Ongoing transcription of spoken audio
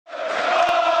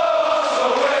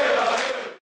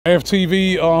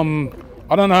AFTV,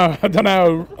 I don't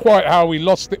know quite how we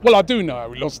lost it. Well, I do know how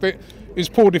we lost it. It's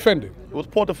poor defending. It was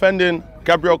poor defending.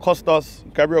 Gabriel cost us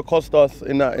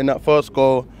in that first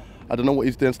goal. I don't know what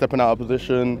he's doing, stepping out of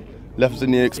position, left us in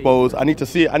the exposed. I need to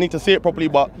see it properly,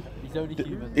 but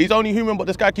he's only human, but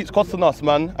this guy keeps costing us,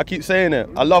 man. I keep saying it.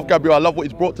 I love Gabriel. I love what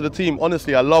he's brought to the team.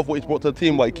 Honestly, I love what he's brought to the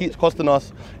team, but he keeps costing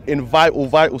us in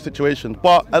vital situations.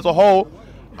 But as a whole,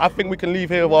 I think we can leave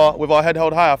here with our head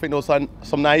held high. I think there was some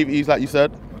naiveties, like you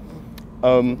said,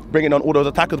 bringing on all those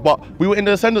attackers. But we were in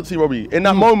the ascendancy, Robbie. In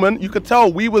that moment, you could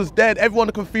tell we was dead. Everyone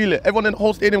could feel it. Everyone in the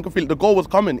whole stadium could feel it. The goal was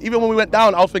coming. Even when we went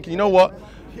down, I was thinking, you know what?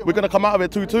 We're going to come out of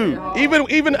it 2-2.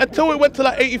 Even until it went to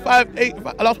like 85,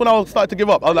 that's when I started to give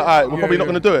up. I was like, all right, we're probably not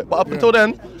going to do it. But up until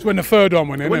then... It's when the third one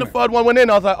went in. When the third one went in,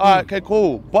 I was like, all right, okay,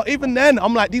 cool. But even then,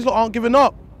 I'm like, these lot aren't giving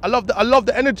up. I love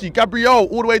the energy. Gabriel,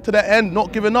 all the way to the end,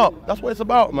 not giving up. That's what it's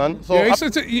about, man. So yeah,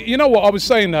 you know what, I was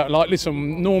saying that, like,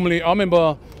 listen, normally, I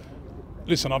remember,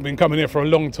 listen, I've been coming here for a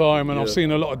long time and I've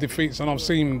seen a lot of defeats and I've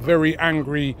seen very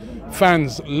angry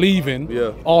fans leaving,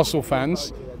 Arsenal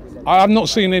fans. I have not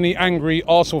seen any angry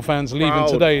Arsenal fans leaving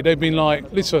today. They've been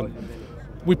like, listen,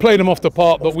 we played them off the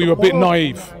park, but we were a bit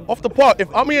naive. Off the park. If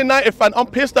I'm a United fan, I'm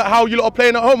pissed at how you lot are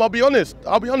playing at home. I'll be honest.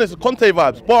 It's Conte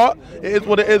vibes. But it is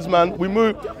what it is, man. We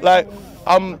move like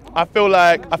I feel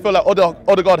like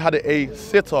Odegaard had a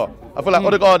sitter. I feel like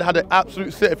Odegaard had an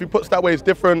absolute sit. If he puts that way, it's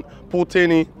different. Paul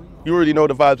Tierney, you already know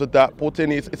the vibes with that. Paul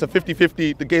Tierney, it's a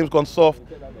 50-50. The game's gone soft.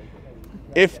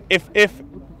 If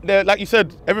like you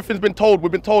said, everything's been told.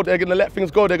 We've been told they're going to let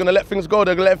things go. They're going to let things go.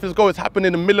 They're going to let things go. It's happened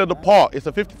in the middle of the park. It's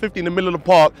a 50-50 in the middle of the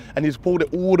park, and he's pulled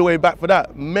it all the way back for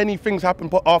that. Many things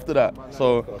happened after that.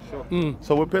 So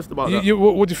we're pissed about that.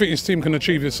 What do you think this team can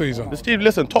achieve this season? This team,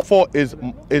 listen, top four is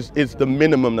the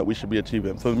minimum that we should be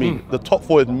achieving. For me, the top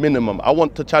four is minimum. I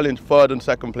want to challenge third and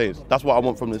second place. That's what I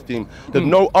want from this team. There's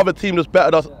no other team that's better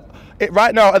than us.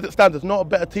 Right now, as it stands, there's not a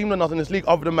better team than us in this league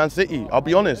other than Man City. I'll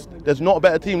be honest. There's not a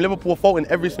better team. Liverpool are faulting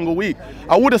every single week.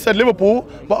 I would have said Liverpool,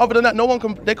 but other than that,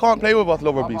 they can't play with us,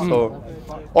 Robbie. So,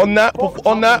 on that,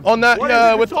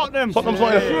 yeah, we're Tottenham's not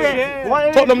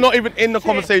Tottenham not even in the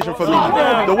conversation for me.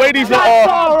 The way these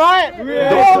are,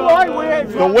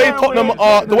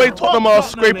 the way Tottenham are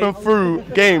scraping through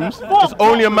games, it's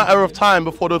only a matter of time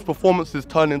before those performances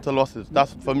turn into losses.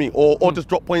 That's for me, or just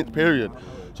drop points. Period.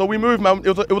 So we moved, man.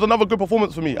 It was another good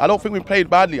performance for me. I don't think we played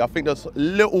badly. I think there's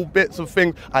little bits of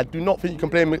things. I do not think you can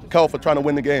blame Mikel for trying to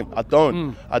win the game. I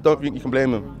don't. I don't think you can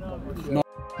blame him. No.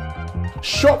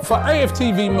 Shop for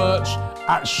AFTV merch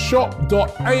at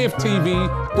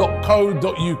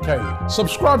shop.aftv.co.uk.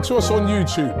 Subscribe to us on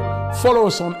YouTube. Follow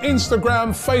us on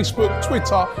Instagram, Facebook,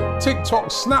 Twitter, TikTok,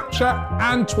 Snapchat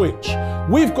and Twitch.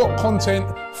 We've got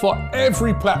content for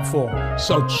every platform,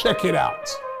 so check it out.